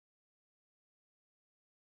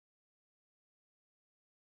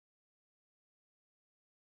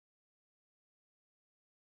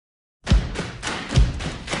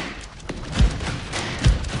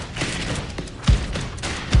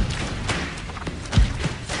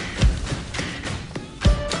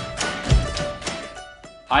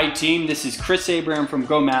Hi team, this is Chris Abraham from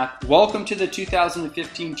GOHmath. Welcome to the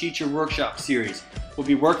 2015 Teacher Workshop Series. We'll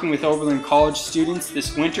be working with Oberlin College students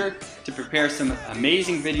this winter to prepare some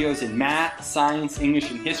amazing videos in math, science,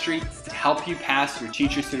 English, and history to help you pass your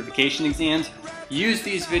teacher certification exams. Use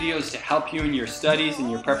these videos to help you in your studies and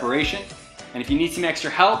your preparation. And if you need some extra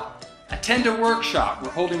help, attend a workshop. We're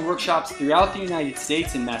holding workshops throughout the United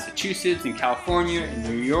States, in Massachusetts, in California, in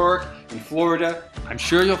New York, in Florida. I'm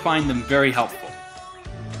sure you'll find them very helpful.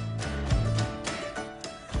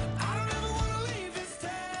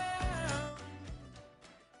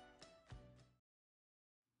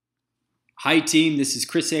 Hi team, this is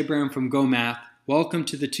Chris Abraham from GOHmath. Welcome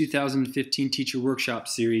to the 2015 Teacher Workshop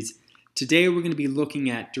Series. Today we're going to be looking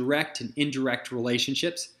at direct and indirect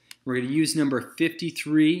relationships. We're going to use number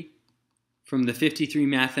 53 from the 53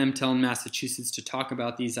 Math MTEL in Massachusetts to talk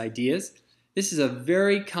about these ideas. This is a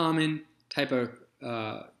very common type of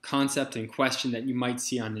concept and question that you might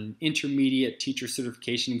see on an intermediate teacher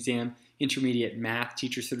certification exam, intermediate math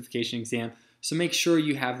teacher certification exam. So make sure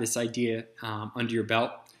you have this idea under your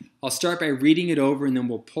belt. I'll start by reading it over and then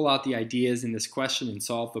we'll pull out the ideas in this question and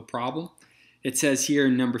solve the problem. It says here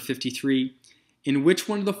in number 53, in which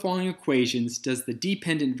one of the following equations does the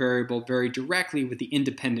dependent variable vary directly with the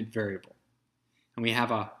independent variable? And we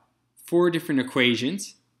have 4 different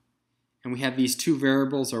equations, and we have these 2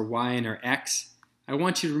 variables, our y and our x. I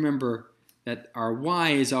want you to remember that our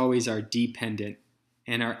y is always our dependent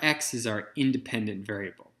and our x is our independent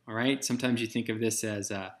variable. All right? Sometimes you think of this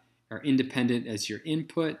as our independent as your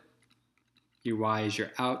input, your y is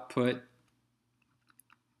your output.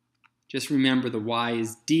 Just remember the y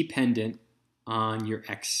is dependent on your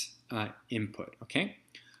x input, okay?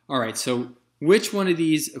 All right, so which one of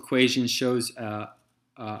these equations shows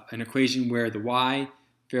an equation where the y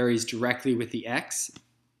varies directly with the x?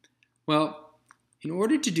 Well, in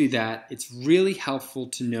order to do that, it's really helpful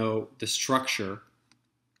to know the structure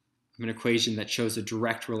of an equation that shows a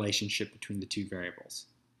direct relationship between the 2 variables.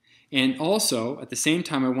 And also, at the same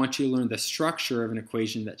time, I want you to learn the structure of an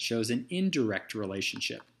equation that shows an indirect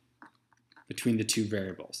relationship between the 2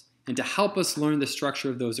 variables. And to help us learn the structure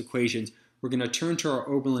of those equations, we're going to turn to our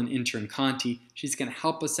Oberlin intern, Conti. She's going to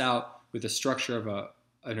help us out with the structure of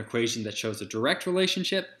an equation that shows a direct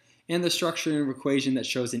relationship and the structure of an equation that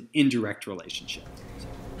shows an indirect relationship.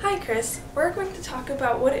 Hi Chris, we're going to talk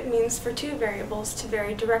about what it means for 2 variables to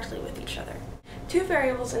vary directly with each other. 2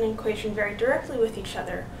 variables in an equation vary directly with each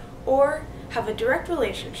other or have a direct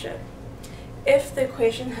relationship if the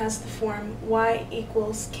equation has the form y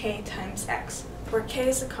equals k times x, where k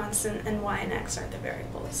is a constant and y and x are the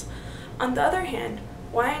variables. On the other hand,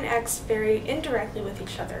 y and x vary indirectly with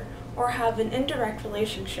each other or have an indirect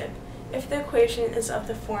relationship if the equation is of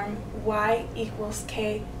the form y equals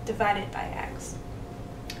k divided by x.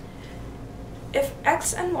 If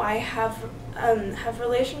x and y have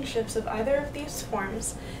relationships of either of these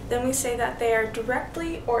forms, then we say that they are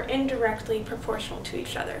directly or indirectly proportional to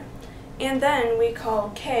each other. And then we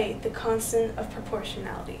call k the constant of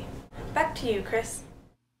proportionality. Back to you, Chris.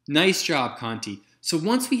 Nice job, Conti. So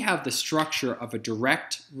once we have the structure of a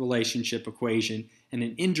direct relationship equation and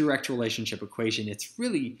an indirect relationship equation, it's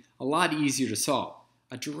really a lot easier to solve.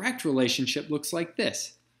 A direct relationship looks like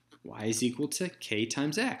this. Y is equal to k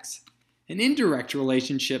times x. An indirect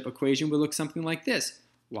relationship equation would look something like this.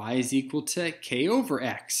 Y is equal to k over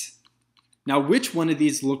x. Now, which one of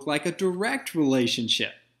these look like a direct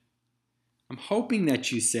relationship? I'm hoping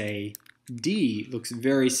that you say D looks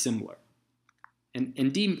very similar.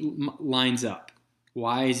 And D lines up.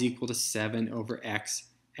 Y is equal to 7 over x.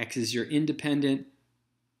 X is your independent.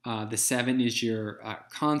 The 7 is your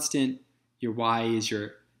constant. Your y is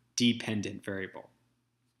your dependent variable.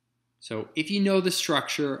 So if you know the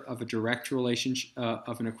structure of a direct relationship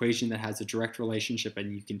of an equation that has a direct relationship,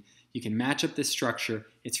 and you can match up this structure,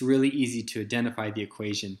 it's really easy to identify the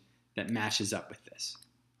equation that matches up with this.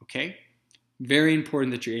 Okay? Very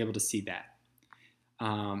important that you're able to see that.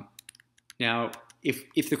 Now,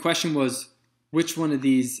 if the question was which one of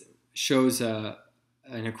these shows an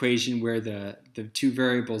equation where the 2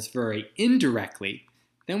 variables vary indirectly,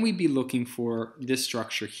 then we'd be looking for this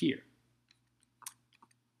structure here.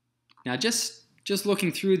 Now, just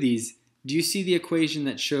looking through these, do you see the equation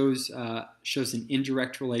that shows an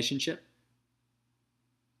indirect relationship?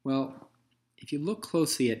 Well, if you look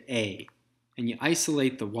closely at A and you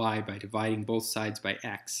isolate the y by dividing both sides by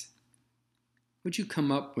x, what you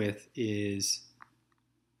come up with is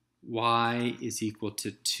y is equal to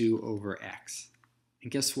 2 over x. And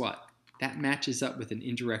guess what? That matches up with an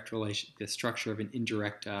indirect relation, the structure of an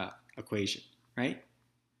indirect equation, right?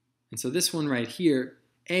 And so this one right here,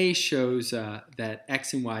 A shows that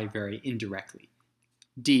x and y vary indirectly.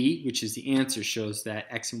 D, which is the answer, shows that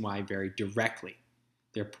x and y vary directly.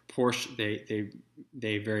 They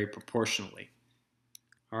vary proportionally.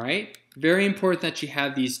 All right? Very important that you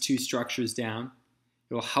have these two structures down.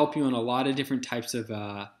 It will help you on a lot of different types of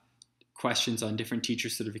questions on different teacher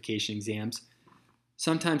certification exams.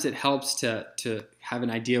 Sometimes it helps to have an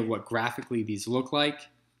idea of what graphically these look like.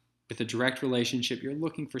 With a direct relationship, you're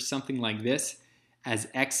looking for something like this. As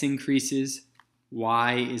x increases,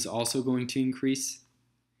 y is also going to increase.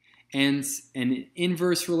 And an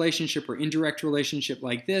inverse relationship or indirect relationship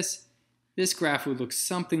like this graph would look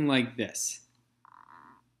something like this.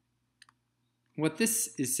 What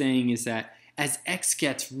this is saying is that as x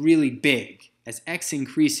gets really big, as x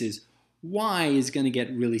increases, y is going to get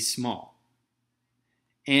really small.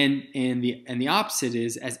 And the opposite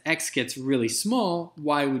is, as x gets really small,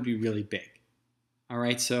 y would be really big. All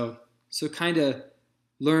right, so kind of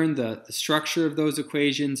learn the structure of those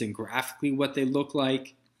equations and graphically what they look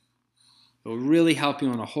like. It will really help you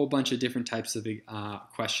on a whole bunch of different types of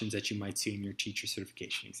questions that you might see in your teacher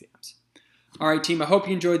certification exams. All right, team, I hope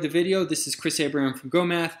you enjoyed the video. This is Chris Abraham from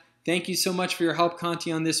GOHmath. Thank you so much for your help,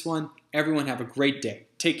 Conti, on this one. Everyone have a great day.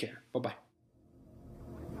 Take care. Bye-bye.